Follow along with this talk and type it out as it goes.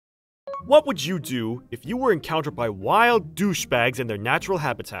What would you do if you were encountered by wild douchebags in their natural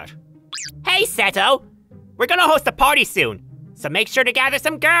habitat? Hey, Seto! We're gonna host a party soon, so make sure to gather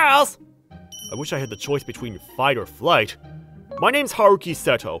some girls! I wish I had the choice between fight or flight. My name's Haruki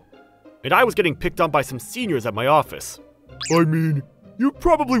Seto, and I was getting picked on by some seniors at my office. I mean, you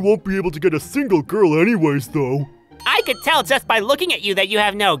probably won't be able to get a single girl anyways, though. I could tell just by looking at you that you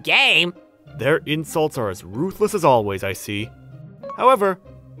have no game. Their insults are as ruthless as always, I see. However,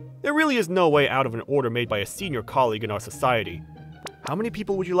 there really is no way out of an order made by a senior colleague in our society. How many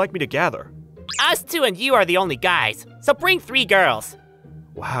people would you like me to gather? Us two and you are the only guys, so bring 3 girls.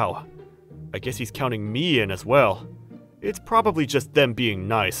 Wow. I guess he's counting me in as well. It's probably just them being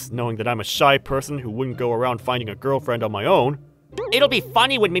nice, knowing that I'm a shy person who wouldn't go around finding a girlfriend on my own. It'll be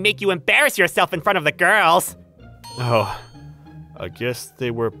funny when we make you embarrass yourself in front of the girls. Oh, I guess they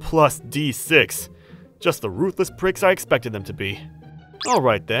were plus D6. Just the ruthless pricks I expected them to be.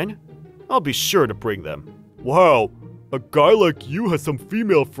 Alright then, I'll be sure to bring them. Wow, a guy like you has some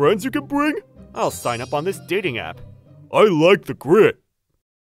female friends you can bring? I'll sign up on this dating app. I like the grit.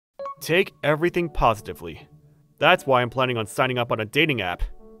 Take everything positively. That's why I'm planning on signing up on a dating app.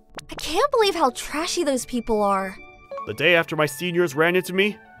 I can't believe how trashy those people are. The day after my seniors ran into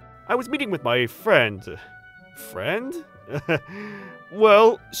me, I was meeting with my friend. Friend?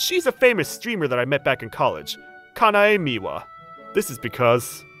 Well, she's a famous streamer that I met back in college, Kanae Miwa. This is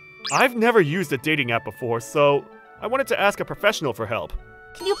because I've never used a dating app before, so I wanted to ask a professional for help.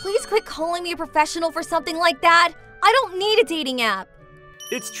 Can you please quit calling me a professional for something like that? I don't need a dating app.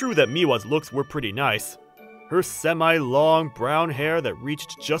 It's true that Miwa's looks were pretty nice. Her semi-long brown hair that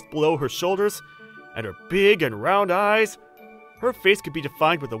reached just below her shoulders, and her big and round eyes. Her face could be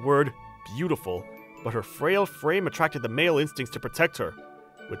defined with the word beautiful, but her frail frame attracted the male instincts to protect her.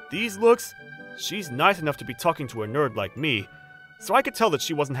 With these looks, she's nice enough to be talking to a nerd like me, so I could tell that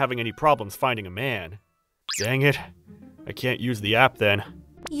she wasn't having any problems finding a man. Dang it, I can't use the app then.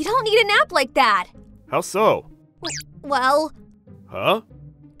 You don't need an app like that. How so? Well... Huh?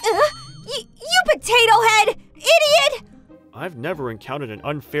 You potato head! Idiot! I've never encountered an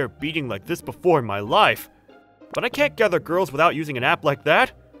unfair beating like this before in my life. But I can't gather girls without using an app like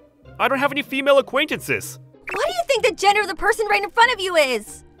that. I don't have any female acquaintances. What do you think the gender of the person right in front of you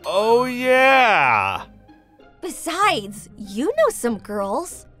is? Oh yeah! Besides, you know some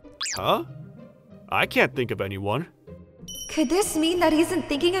girls. Huh? I can't think of anyone. Could this mean that he isn't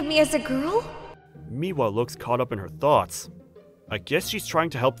thinking of me as a girl? Miwa looks caught up in her thoughts. I guess she's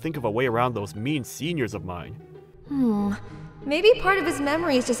trying to help think of a way around those mean seniors of mine. Maybe part of his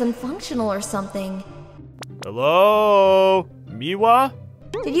memory is just unfunctional or something. Hello? Miwa?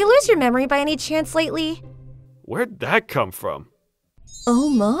 Did you lose your memory by any chance lately? Where'd that come from? Oh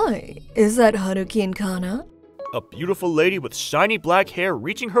my, is that Haruki and Kana? A beautiful lady with shiny black hair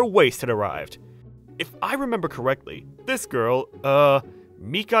reaching her waist had arrived. If I remember correctly, this girl,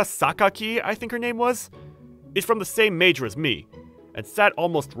 Mika Sakaki, I think her name was, is from the same major as me, and sat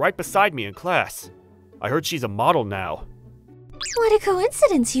almost right beside me in class. I heard she's a model now. What a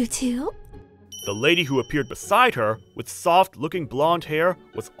coincidence, you two. The lady who appeared beside her, with soft-looking blonde hair,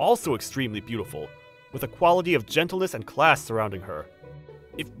 was also extremely beautiful, with a quality of gentleness and class surrounding her.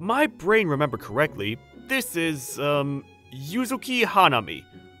 If my brain remembered correctly, this is, Yuzuki Hanami,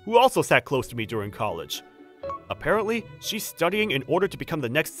 who also sat close to me during college. Apparently, she's studying in order to become the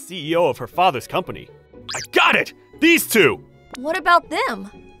next CEO of her father's company. I got it! These two! What about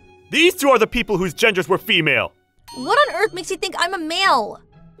them? These two are the people whose genders were female! What on earth makes you think I'm a male?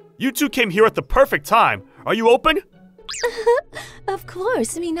 You two came here at the perfect time. Are you open? Of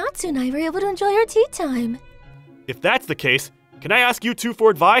course, Minatsu and I were able to enjoy our tea time. If that's the case, can I ask you two for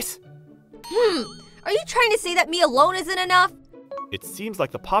advice? Are you trying to say that me alone isn't enough? It seems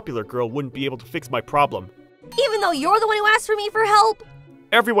like the popular girl wouldn't be able to fix my problem. Even though you're the one who asked for me for help?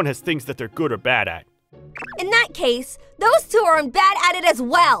 Everyone has things that they're good or bad at. In that case, those two are bad at it as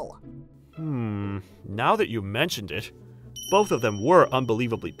well. Now that you mentioned it, both of them were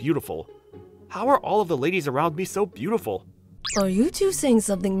unbelievably beautiful. How are all of the ladies around me so beautiful? Are you two saying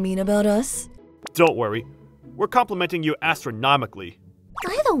something mean about us? Don't worry, we're complimenting you astronomically.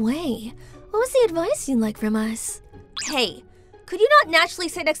 By the way, what was the advice you'd like from us? Hey, could you not naturally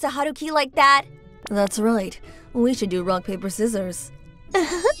sit next to Haruki like that? That's right. We should do rock, paper, scissors.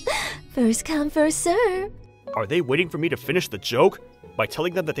 First come, first serve. Are they waiting for me to finish the joke by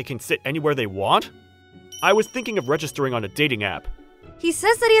telling them that they can sit anywhere they want? I was thinking of registering on a dating app. He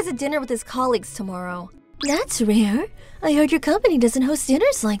says that he has a dinner with his colleagues tomorrow. That's rare. I heard your company doesn't host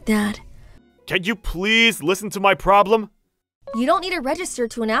dinners like that. Can you please listen to my problem? You don't need to register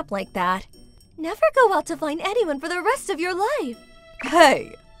to an app like that. Never go out to find anyone for the rest of your life.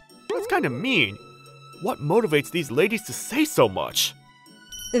 Hey, That's kind of mean. What motivates these ladies to say so much?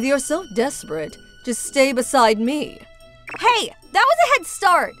 If you're so desperate, just stay beside me. Hey, that was a head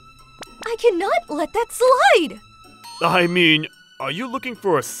start! I cannot let that slide! I mean, are you looking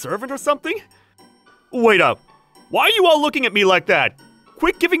for a servant or something? Wait up. Why are you all looking at me like that?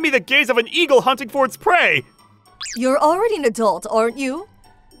 Quit giving me the gaze of an eagle hunting for its prey! You're already an adult, aren't you?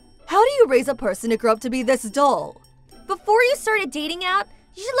 How do you raise a person to grow up to be this dull? Before you start a dating app,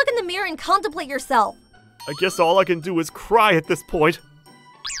 you should look in the mirror and contemplate yourself. I guess all I can do is cry at this point.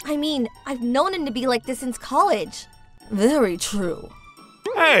 I mean, I've known him to be like this since college. Very true.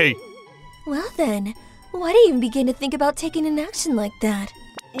 Hey! Well then, why do you even begin to think about taking an action like that?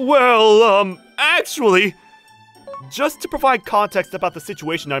 Well, actually, just to provide context about the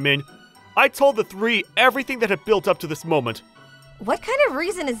situation I'm in, I told the three everything that had built up to this moment. What kind of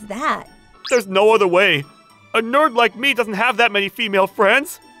reason is that? There's no other way. A nerd like me doesn't have that many female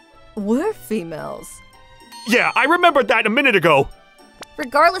friends. We're females. Yeah, I remembered that a minute ago.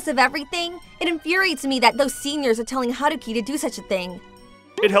 Regardless of everything, it infuriates me that those seniors are telling Haruki to do such a thing.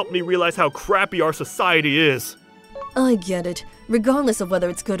 It helped me realize how crappy our society is. I get it. Regardless of whether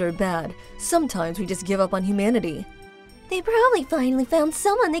it's good or bad, sometimes we just give up on humanity. They probably finally found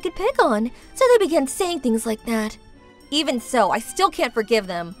someone they could pick on, so they began saying things like that. Even so, I still can't forgive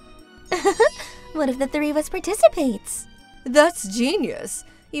them. What if the three of us participates? That's genius.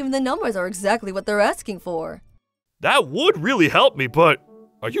 Even the numbers are exactly what they're asking for. That would really help me, but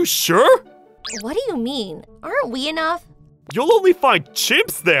are you sure? What do you mean? Aren't we enough? You'll only find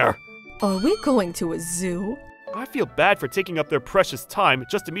chimps there. Are we going to a zoo? I feel bad for taking up their precious time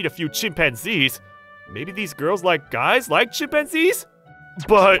just to meet a few chimpanzees. Maybe these girls like guys like chimpanzees?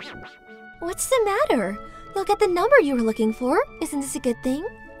 But... What's the matter? You'll get the number you were looking for. Isn't this a good thing?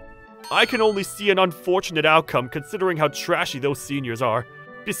 I can only see an unfortunate outcome considering how trashy those seniors are.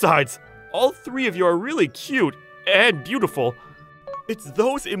 Besides, all three of you are really cute and beautiful. It's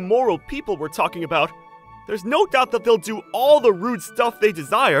those immoral people we're talking about. There's no doubt that they'll do all the rude stuff they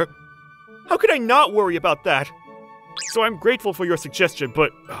desire. How could I not worry about that? So I'm grateful for your suggestion,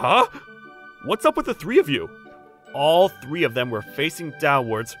 but, huh? What's up with the three of you? All three of them were facing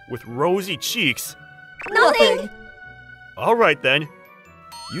downwards with rosy cheeks. Nothing! Alright then.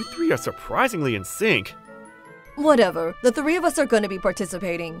 You three are surprisingly in sync. Whatever. The three of us are going to be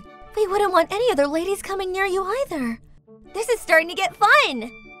participating. We wouldn't want any other ladies coming near you either. This is starting to get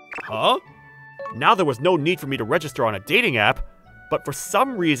fun! Huh? Now there was no need for me to register on a dating app, but for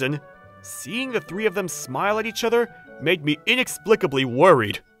some reason, seeing the three of them smile at each other made me inexplicably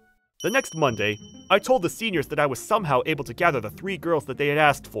worried. The next Monday, I told the seniors that I was somehow able to gather the three girls that they had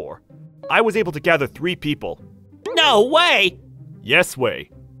asked for. I was able to gather 3 people. No way! Yes way.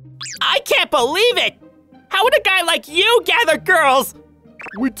 I can't believe it! How would a guy like you gather girls?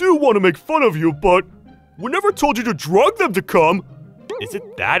 We do want to make fun of you, but we never told you to drug them to come. Is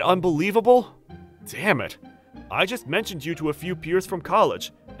it that unbelievable? Damn it. I just mentioned you to a few peers from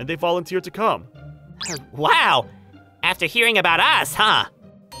college, and they volunteered to come. Wow! After hearing about us, huh?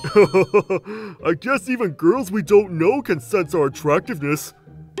 I guess even girls we don't know can sense our attractiveness.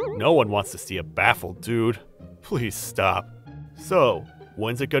 No one wants to see a baffled dude. Please stop. So,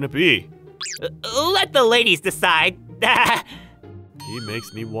 when's it gonna be? Let the ladies decide. He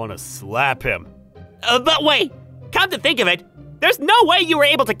makes me want to slap him. But wait! Come to think of it, there's no way you were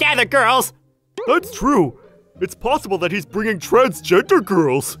able to gather girls! That's true. It's possible that he's bringing transgender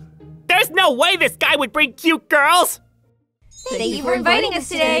girls. There's no way this guy would bring cute girls! Thank you for inviting us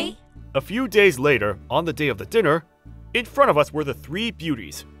today. A few days later, on the day of the dinner, in front of us were the 3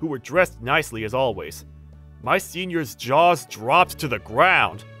 beauties, who were dressed nicely as always. My seniors' jaws dropped to the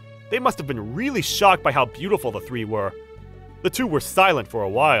ground. They must have been really shocked by how beautiful the 3 were. The 2 were silent for a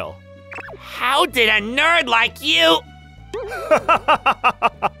while. How did a nerd like you?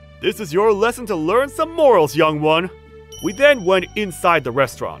 This is your lesson to learn some morals, young one. We then went inside the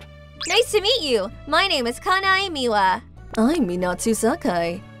restaurant. Nice to meet you. My name is Kanai Miwa. I'm Minatsu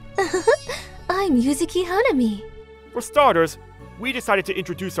Sakai. I'm Yuzuki Hanami. For starters, we decided to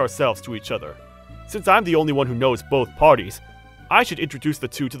introduce ourselves to each other. Since I'm the only one who knows both parties, I should introduce the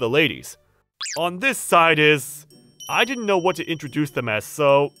 2 to the ladies. On this side is... I didn't know what to introduce them as,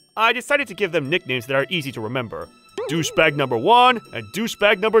 so I decided to give them nicknames that are easy to remember. Douchebag number 1 and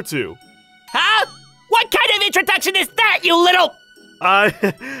douchebag number 2. Huh? What kind of introduction is that, you little...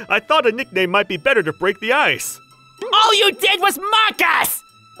 I thought a nickname might be better to break the ice. All you did was mock us!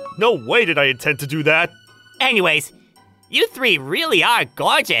 No way did I intend to do that. Anyways, you 3 really are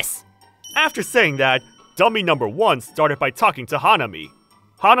gorgeous. After saying that, dummy number 1 started by talking to Hanami.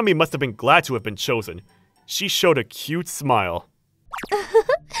 Hanami must have been glad to have been chosen. She showed a cute smile.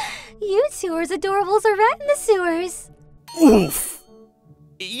 sewers. Adorables are right in the sewers. Oof!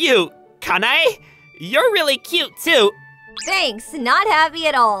 You, Kanae? You're really cute too. Thanks, not happy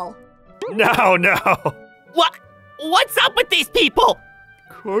at all. No. What's up with these people?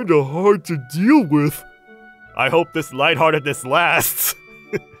 Kinda hard to deal with. I hope this lightheartedness lasts.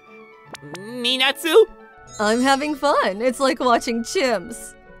 Minatsu? I'm having fun. It's like watching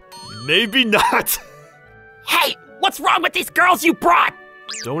chimps. Maybe not. Hey, what's wrong with these girls you brought?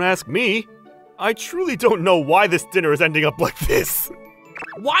 Don't ask me. I truly don't know why this dinner is ending up like this.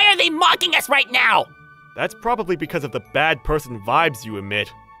 Why are they mocking us right now? That's probably because of the bad person vibes you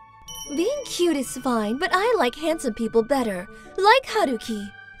emit. Being cute is fine, but I like handsome people better. Like Haruki.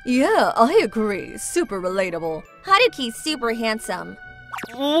 Yeah, I agree. Super relatable. Haruki's super handsome.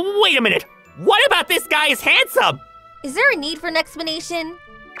 Wait a minute. What about this guy is handsome? Is there a need for an explanation?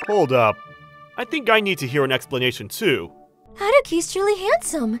 Hold up. I think I need to hear an explanation too. Haruki's truly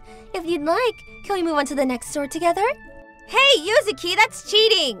handsome. If you'd like, can we move on to the next store together? Hey, Yuzuki, that's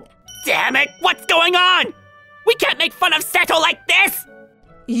cheating! Damn it, what's going on? We can't make fun of Seto like this!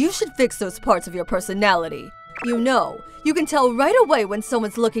 You should fix those parts of your personality. You know, you can tell right away when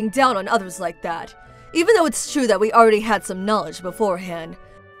someone's looking down on others like that. Even though it's true that we already had some knowledge beforehand.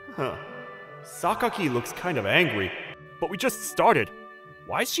 Huh. Sakaki looks kind of angry, but we just started.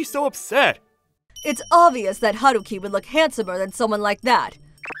 Why is she so upset? It's obvious that Haruki would look handsomer than someone like that.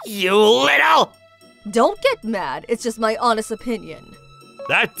 You little! Don't get mad, it's just my honest opinion.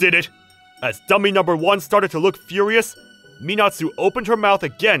 That did it! As dummy number 1 started to look furious, Minatsu opened her mouth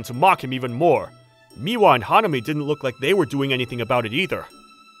again to mock him even more. Miwa and Hanami didn't look like they were doing anything about it either.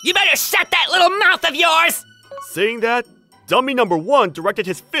 You better shut that little mouth of yours! Saying that, dummy number 1 directed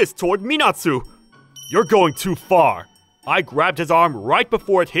his fist toward Minatsu. You're going too far. I grabbed his arm right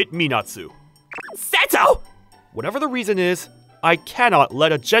before it hit Minatsu. Seto! Whatever the reason is, I cannot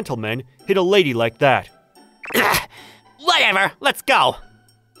let a gentleman hit a lady like that. Whatever, let's go.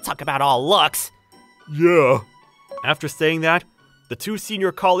 Talk about all looks. Yeah. After saying that, the 2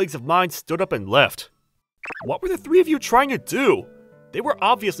 senior colleagues of mine stood up and left. What were the 3 of you trying to do? They were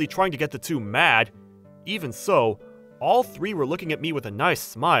obviously trying to get the 2 mad. Even so, all 3 were looking at me with a nice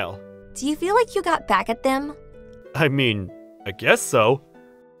smile. Do you feel like you got back at them? I mean, I guess so.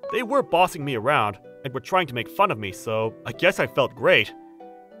 They were bossing me around and were trying to make fun of me, so I guess I felt great.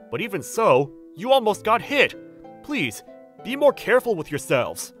 But even so, you almost got hit. Please, be more careful with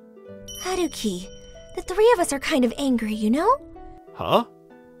yourselves. Haruki, the 3 of us are kind of angry, you know? Huh?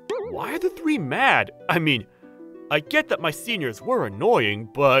 Why are the 3 mad? I mean, I get that my seniors were annoying,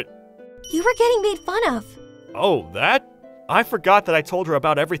 but... You were getting made fun of. Oh, that? I forgot that I told her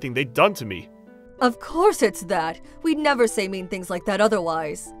about everything they'd done to me. Of course it's that. We'd never say mean things like that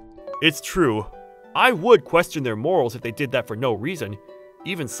otherwise. It's true. I would question their morals if they did that for no reason.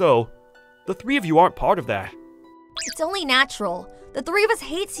 Even so, the 3 of you aren't part of that. It's only natural. The 3 of us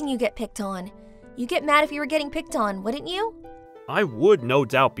hate seeing you get picked on. You'd get mad if you were getting picked on, wouldn't you? I would no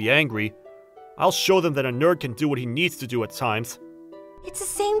doubt be angry. I'll show them that a nerd can do what he needs to do at times. It's the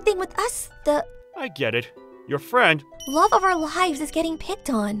same thing with us. The I get it. Your friend... love of our lives is getting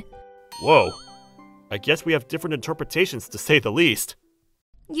picked on. Whoa. I guess we have different interpretations, to say the least.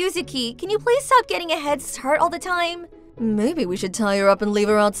 Yuzuki, can you please stop getting a head start all the time? Maybe we should tie her up and leave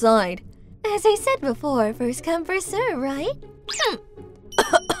her outside. As I said before, first come, first serve, right?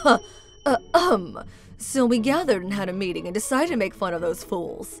 So we gathered and had a meeting and decided to make fun of those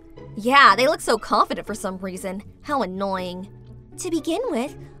fools. Yeah, they look so confident for some reason. How annoying. To begin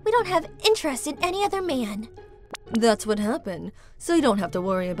with, we don't have interest in any other man. That's what happened, so you don't have to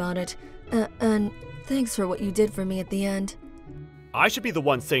worry about it. And thanks for what you did for me at the end. I should be the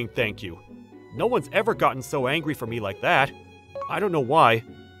one saying thank you. No one's ever gotten so angry for me like that. I don't know why,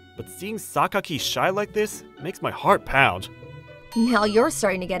 but seeing Sakaki shy like this makes my heart pound. Now you're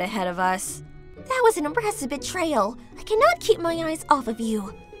starting to get ahead of us. That was an impressive betrayal. I cannot keep my eyes off of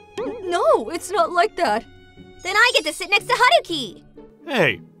you. No, it's not like that. Then I get to sit next to Haruki.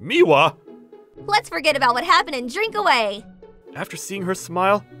 Hey, Miwa! Let's forget about what happened and drink away. After seeing her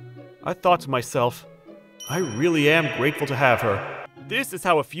smile, I thought to myself, I really am grateful to have her. This is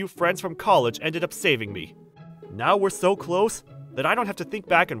how a few friends from college ended up saving me. Now we're so close that I don't have to think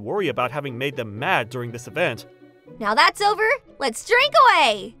back and worry about having made them mad during this event. Now that's over, let's drink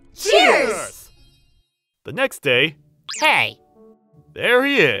away! Cheers! The next day, Hey, there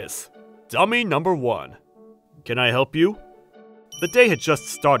he is, dummy number 1. Can I help you? The day had just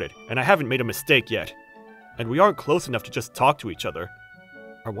started, and I haven't made a mistake yet. And we aren't close enough to just talk to each other.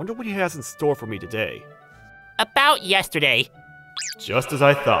 I wonder what he has in store for me today. about yesterday, Just as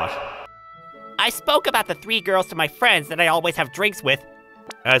I thought. I spoke about the 3 girls to my friends that I always have drinks with.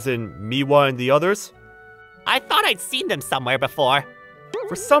 As in Miwa and the others? I thought I'd seen them somewhere before.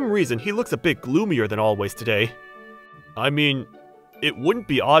 For some reason, he looks a bit gloomier than always today. I mean, it wouldn't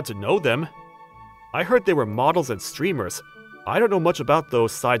be odd to know them. I heard they were models and streamers. I don't know much about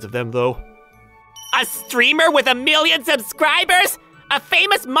those sides of them, though. A streamer with 1 million subscribers? A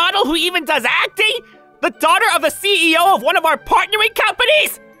famous model who even does acting? The daughter of the CEO of one of our partnering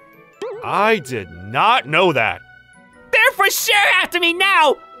companies? I did not know that. They're for sure after me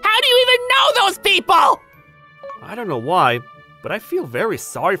now! How do you even know those people? I don't know why, but I feel very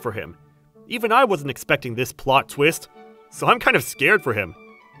sorry for him. Even I wasn't expecting this plot twist, so I'm kind of scared for him.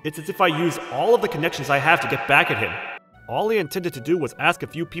 It's as if I use all of the connections I have to get back at him. All he intended to do was ask a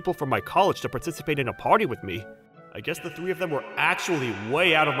few people from my college to participate in a party with me. I guess the 3 of them were actually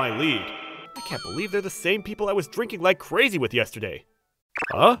way out of my league. I can't believe they're the same people I was drinking like crazy with yesterday.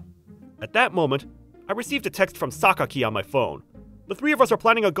 Huh? At that moment, I received a text from Sakaki on my phone. The 3 of us are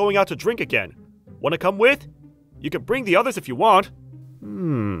planning on going out to drink again. Wanna come with? You can bring the others if you want.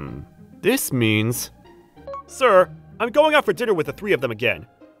 This means... Sir, I'm going out for dinner with the 3 of them again.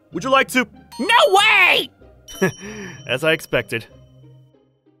 Would you like to... No way! As I expected.